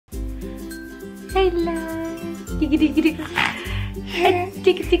Hello. Digga digga digga.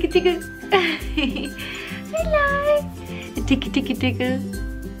 Digga digga digga. Hello. Digga digga digga.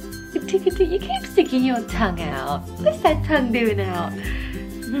 Digga digga. You keep sticking your tongue out. What's that tongue doing out?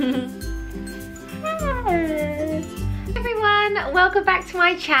 Hi. Everyone, welcome back to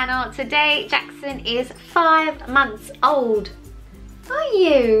my channel. Today Jackson is 5 months old. Are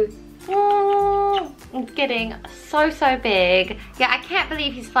you? Oh, I'm getting so big. Yeah, I can't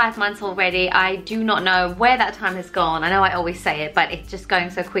believe he's 5 months already. I do not know where that time has gone. I know I always say it, but it's just going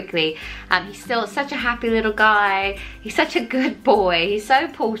so quickly. He's still such a happy little guy. He's such a good boy. He's so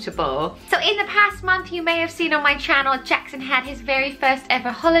portable. So in the past month, you may have seen on my channel, Jackson had his very first ever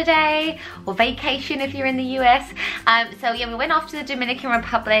holiday or vacation if you're in the US. So yeah, we went off to the Dominican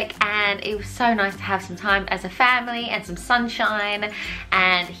Republic and it was so nice to have some time as a family and some sunshine.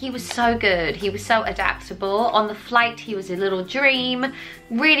 And he was so good. He was so adaptable. On the flight, he was a little dream.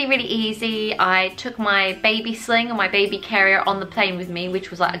 Really easy. I took my baby sling and my baby carrier on the plane with me, which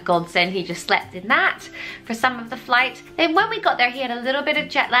was like a godsend. He just slept in that for some of the flight. Then when we got there, he had a little bit of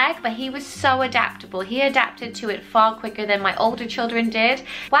jet lag, but he was so adaptable. He adapted to it far quicker than my older children did.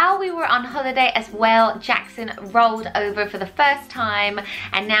 While we were on holiday as well, Jackson rolled over for the first time,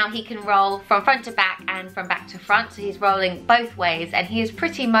 and now he can roll from front to back and from back to front. So he's rolling both ways, and he is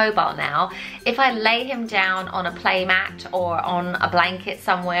pretty mobile now. If I lay him down on a play mat or on a blanket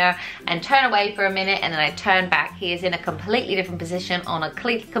somewhere and turn away for a minute and then I turn back, he is in a completely different position on a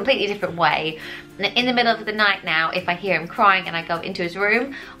completely different way. And in the middle of the night now, if I hear him crying and I go into his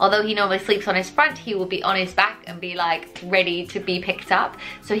room, although he normally sleeps on his front, he will be on his back and be like ready to be picked up.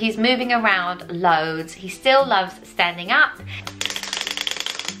 So he's moving around loads. He still loves standing up.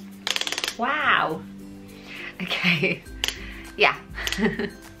 Wow. Okay. Yeah.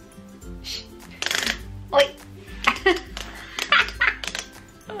 Shh. Oi.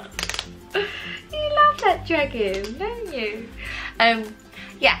 You love that dragon, don't you?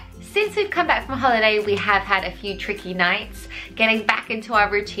 Yeah, since we've come back from holiday, we have had a few tricky nights. Getting back into our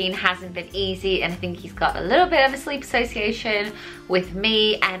routine hasn't been easy, and I think he's got a little bit of a sleep association with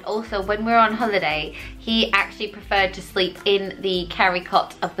me. And also when we're on holiday, he actually preferred to sleep in the carry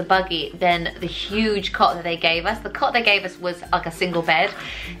cot of the buggy than the huge cot that they gave us. The cot they gave us was like a single bed,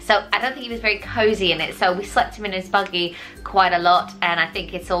 so I don't think he was very cozy in it, so we slept him in his buggy quite a lot, and I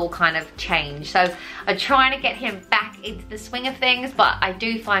think it's all kind of changed. So I'm trying to get him back into the swing of things, but I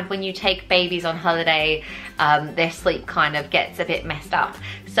do find when you take babies on holiday, their sleep kind of gets a bit messed up.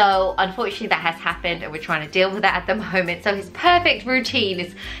 So unfortunately that has happened, and we're trying to deal with that at the moment. So his perfect routine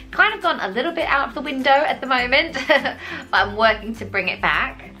is kind of gone a little bit out of the window at the moment, but I'm working to bring it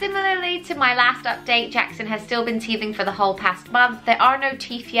back. Similarly to my last update, Jackson has still been teething for the whole past month. There are no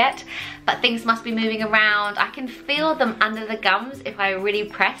teeth yet, but things must be moving around. I can feel them under the gums if I really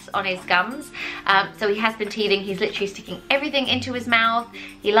press on his gums. So he has been teething. He's literally sticking everything into his mouth.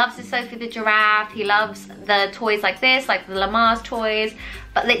 He loves the Sophie the giraffe. He loves the toys like this, like the Lamar's toys,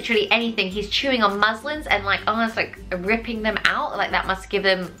 but literally anything. He's chewing on muslins and like almost like ripping them out. Like that must give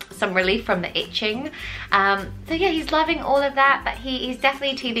him some relief from the itching. So yeah, he's loving all of that, but he's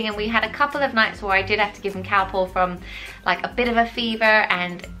definitely teething, and we had a couple of nights where I did have to give him Calpol from like a bit of a fever,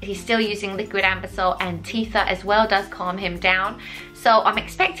 and he's still using liquid Ambisol, and Tether as well does calm him down. So I'm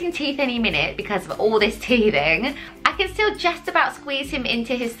expecting teeth any minute because of all this teething. I can still just about squeeze him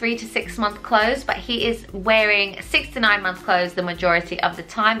into his 3 to 6 month clothes, but he is wearing 6 to 9 month clothes the majority of the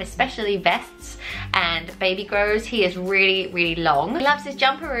time, especially vests and baby grows. He is really long. He loves his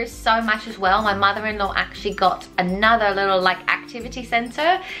jumperoos so much as well. My mother-in-law actually got another little like activity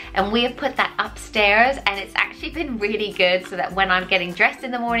center, and we have put that upstairs, and it's actually been really good so that when I'm getting dressed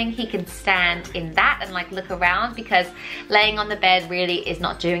in the morning, he can stand in that and like look around, because laying on the bed really is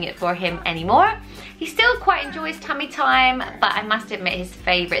not doing it for him anymore. He still quite enjoys tummy time, but I must admit his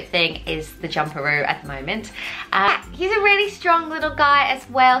favorite thing is the jumperoo at the moment. He's a really strong little guy as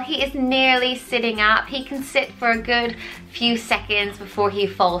well. He is nearly sitting up. He can sit for a good few seconds before he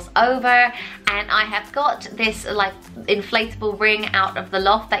falls over, and I have got this like inflatable ring out of the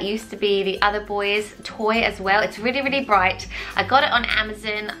loft that used to be the other boy's toy as well. It's really bright. I got it on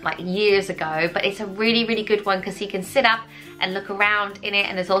Amazon like years ago, but it's a really good one because he can sit up and look around in it,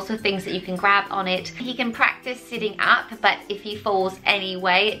 and there's also things that you can grab on it. He can practice sitting up, but if he falls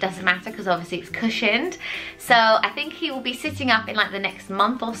anyway, it doesn't matter because obviously it's cushioned. So I think he will be sitting up in like the next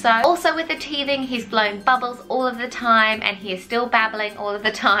month or so. Also with the teething, he's blowing bubbles all of the time, and he is still babbling all of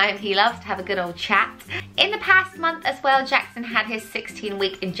the time. He loves to have a good old chat. In the past month as well, Jackson had his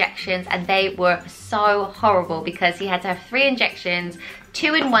 16-week injections, and they were so horrible because he had to have 3 injections,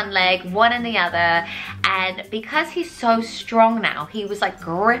 2 in one leg, 1 in the other, And because he's so strong now, he was like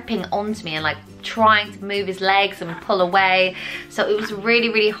gripping onto me and like trying to move his legs and pull away. So it was a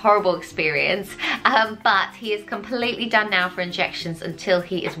really horrible experience. But he is completely done now for injections until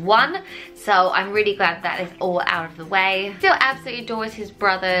he is 1. So I'm really glad that is all out of the way. Still absolutely adores his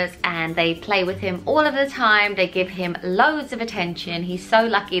brothers and they play with him all of the time. They give him loads of attention. He's so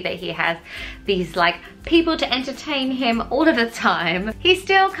lucky that he has these like people to entertain him all of the time. He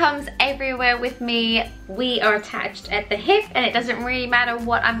still comes everywhere with me. We are attached at the hip and it doesn't really matter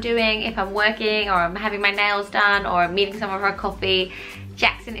what I'm doing, if I'm working or I'm having my nails done or I'm meeting someone for a coffee.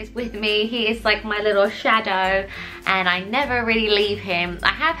 Jackson is with me. He is like my little shadow and I never really leave him.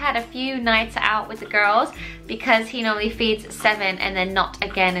 I have had a few nights out with the girls because he normally feeds at 7 and then not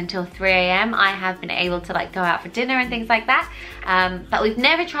again until 3 AM. I have been able to like go out for dinner and things like that. But we've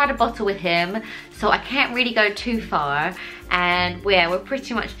never tried a bottle with him, so I can't really go too far. And yeah, we're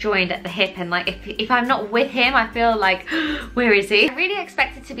pretty much joined at the hip and like if I'm not with him, I feel like, where is he? I really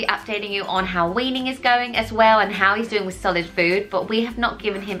expected to be updating you on how weaning is going as well and how he's doing with solid food, but we have not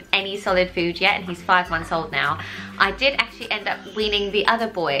given him any solid food yet and he's 5 months old now. I did actually end up weaning the other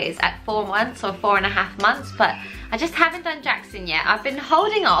boys at 4 months or 4.5 months, but I just haven't done Jackson yet. I've been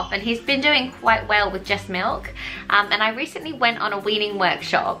holding off and he's been doing quite well with just milk. And I recently went on a weaning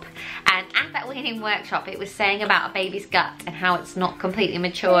workshop, and at that weaning workshop it was saying about a baby's gut and how it's not completely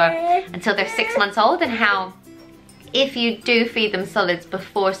mature until they're 6 months old, and how if you do feed them solids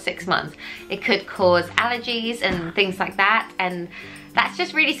before 6 months, it could cause allergies and things like that. And that's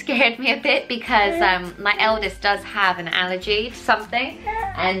just really scared me a bit because my eldest does have an allergy to something,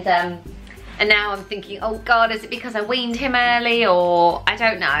 and now I'm thinking, oh God, is it because I weaned him early, or I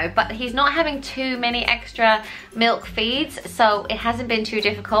don't know. But he's not having too many extra milk feeds, so it hasn't been too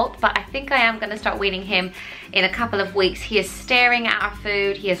difficult. But I think I am going to start weaning him in a couple of weeks. He is staring at our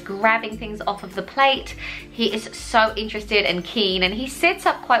food, he is grabbing things off of the plate, he is so interested and keen, and he sits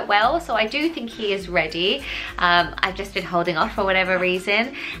up quite well, so I do think he is ready. I've just been holding off for whatever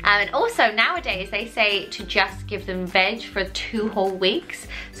reason. And also nowadays they say to just give them veg for 2 whole weeks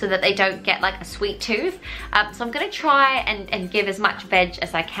so that they don't get like a sweet tooth. So I'm gonna try and give as much veg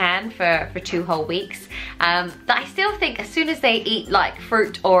as I can for 2 whole weeks. But I still think as soon as they eat like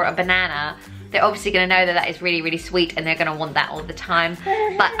fruit or a banana, they're obviously going to know that that is really sweet and they're going to want that all the time.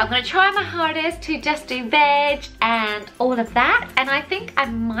 But I'm going to try my hardest to just do veg and all of that. And I think I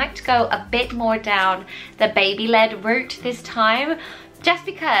might go a bit more down the baby-led route this time, just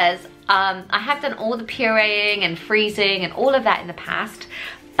because I have done all the pureeing and freezing and all of that in the past.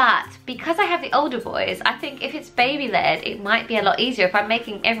 But because I have the older boys, I think if it's baby-led, it might be a lot easier. If I'm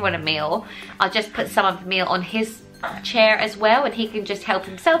making everyone a meal, I'll just put some of the meal on his chair as well, and he can just help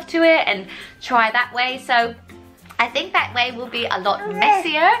himself to it and try that way. So I think that way will be a lot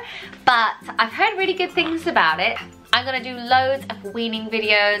messier, but I've heard really good things about it. I'm gonna do loads of weaning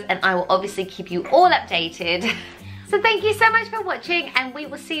videos and I will obviously keep you all updated. So thank you so much for watching, and we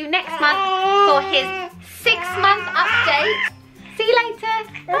will see you next month for his 6-month update.